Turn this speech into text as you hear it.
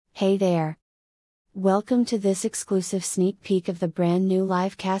Hey there! Welcome to this exclusive sneak peek of the brand new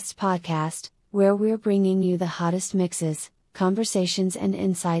Livecasts podcast, where we're bringing you the hottest mixes, conversations and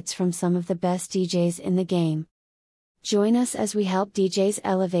insights from some of the best DJs in the game. Join us as we help DJs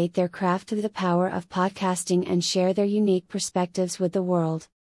elevate their craft through the power of podcasting and share their unique perspectives with the world.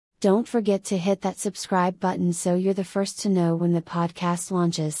 Don't forget to hit that subscribe button so you're the first to know when the podcast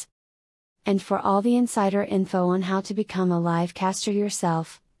launches. And for all the insider info on how to become a Livecaster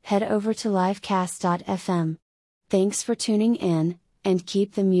yourself, head over to livecast.fm. Thanks for tuning in, and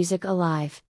keep the music alive.